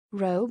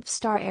RHOBH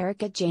star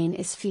Erika Jayne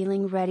is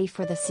feeling ready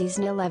for the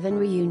season 11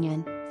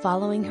 reunion,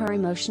 following her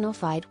emotional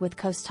fight with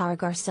co-star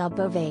Garcelle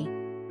Beauvais.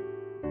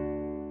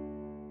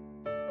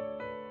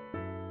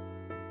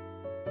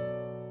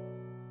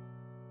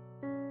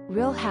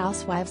 Real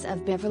Housewives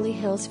of Beverly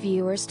Hills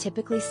viewers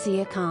typically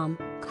see a calm,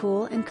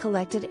 cool and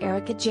collected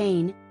Erika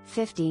Jayne,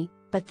 50,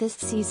 but this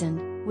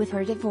season, with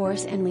her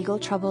divorce and legal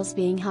troubles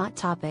being hot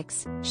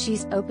topics,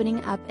 she's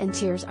opening up and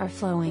tears are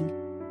flowing.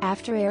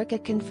 After Erika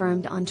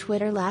confirmed on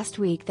Twitter last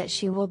week that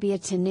she will be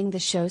attending the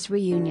show's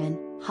reunion,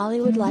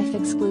 Hollywood Life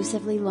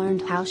exclusively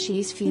learned how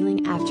she's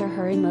feeling after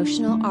her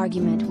emotional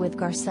argument with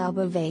Garcelle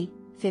Beauvais,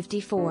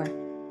 54.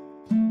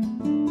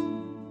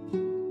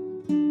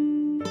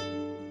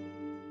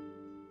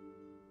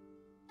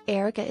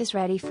 Erika is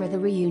ready for the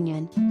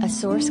reunion, a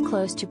source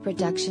close to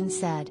production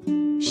said.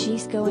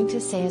 She's going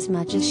to say as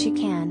much as she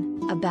can,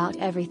 about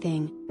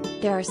everything.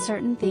 There are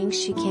certain things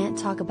she can't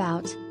talk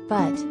about,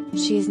 but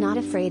she is not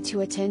afraid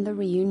to attend the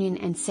reunion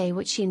and say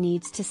what she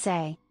needs to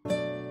say.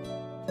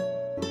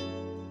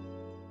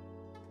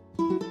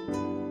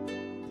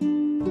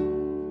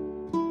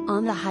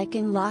 On the hike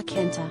in La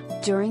Quinta,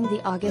 during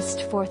the August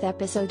 4th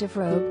episode of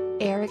RHOBH,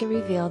 Erika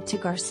revealed to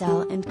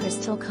Garcelle and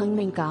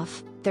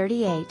Minkoff,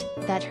 38,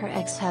 that her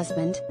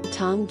ex-husband,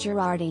 Tom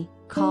Girardi,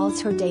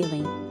 calls her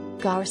daily.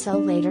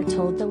 Garcelle later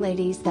told the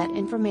ladies that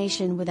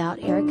information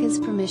without Erika's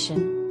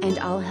permission, and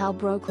all hell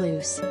broke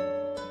loose.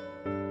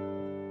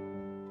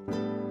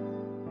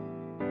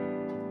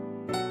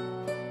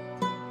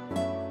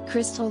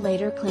 Crystal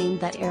later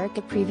claimed that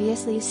Erika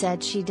previously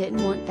said she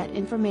didn't want that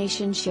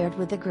information shared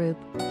with the group.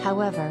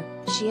 However,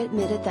 she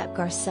admitted that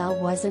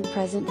Garcelle wasn't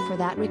present for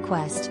that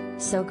request,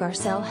 so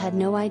Garcelle had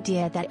no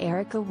idea that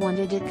Erika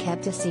wanted it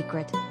kept a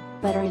secret.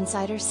 But her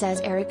insider says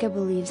Erika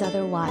believes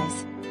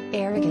otherwise.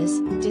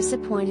 Erika's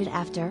disappointed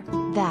after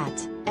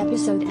that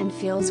episode and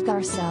feels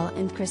Garcelle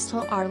and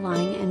Crystal are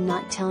lying and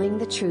not telling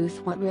the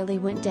truth what really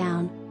went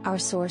down, our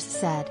source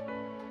said.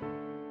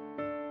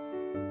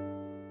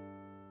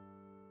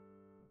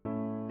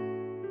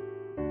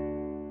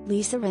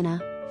 Lisa Rinna,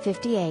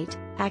 58,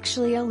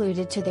 actually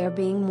alluded to there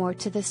being more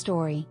to the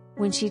story,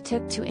 when she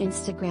took to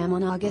Instagram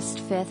on August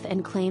 5th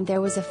and claimed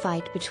there was a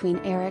fight between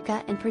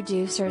Erika and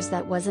producers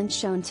that wasn't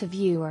shown to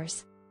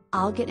viewers.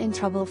 "I'll get in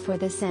trouble for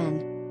this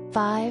in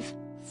 5,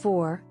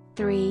 4,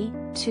 3,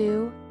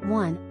 2,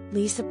 1,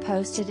 Lisa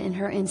posted in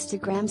her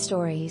Instagram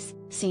stories,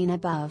 seen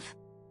above.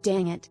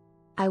 Dang it.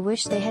 I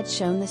wish they had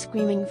shown the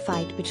screaming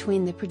fight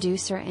between the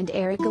producer and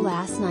Erika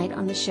last night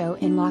on the show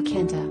in La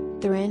Quinta,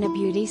 the Rinna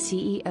Beauty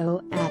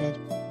CEO added.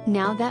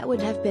 Now that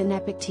would have been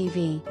epic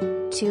TV.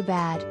 Too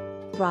bad.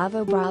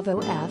 Bravo bravo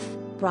F,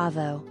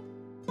 bravo."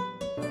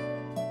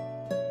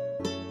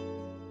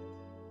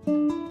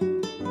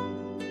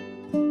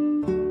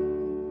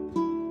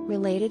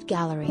 Related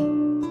gallery.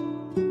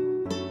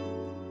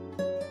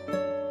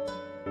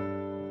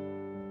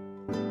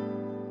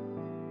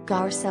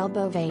 Garcelle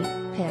Beauvais,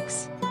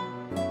 pics.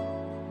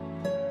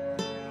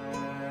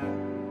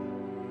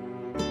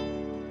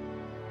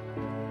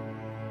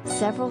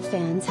 Several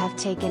fans have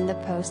taken the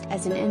post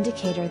as an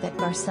indicator that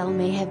Garcelle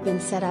may have been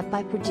set up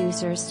by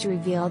producers to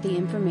reveal the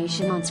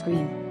information on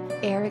screen.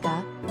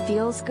 Erika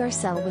feels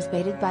Garcelle was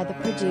baited by the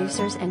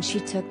producers and she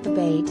took the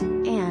bait,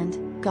 and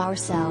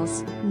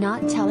Garcelle's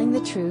not telling the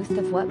truth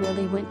of what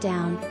really went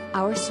down,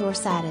 our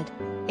source added.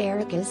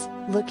 Erika's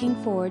looking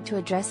forward to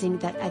addressing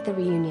that at the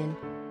reunion.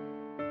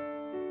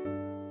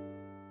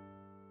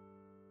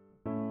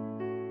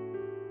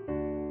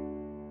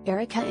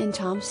 Erika and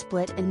Tom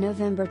split in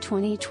November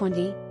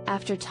 2020,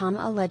 after Tom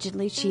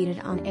allegedly cheated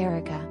on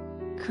Erika.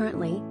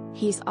 Currently,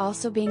 he's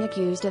also being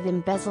accused of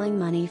embezzling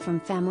money from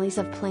families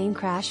of plane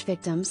crash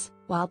victims,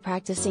 while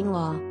practicing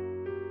law.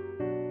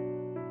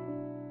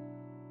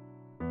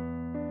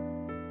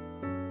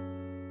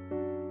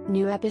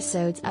 New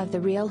episodes of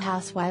The Real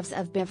Housewives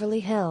of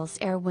Beverly Hills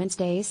air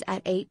Wednesdays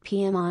at 8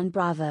 p.m. on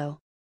Bravo.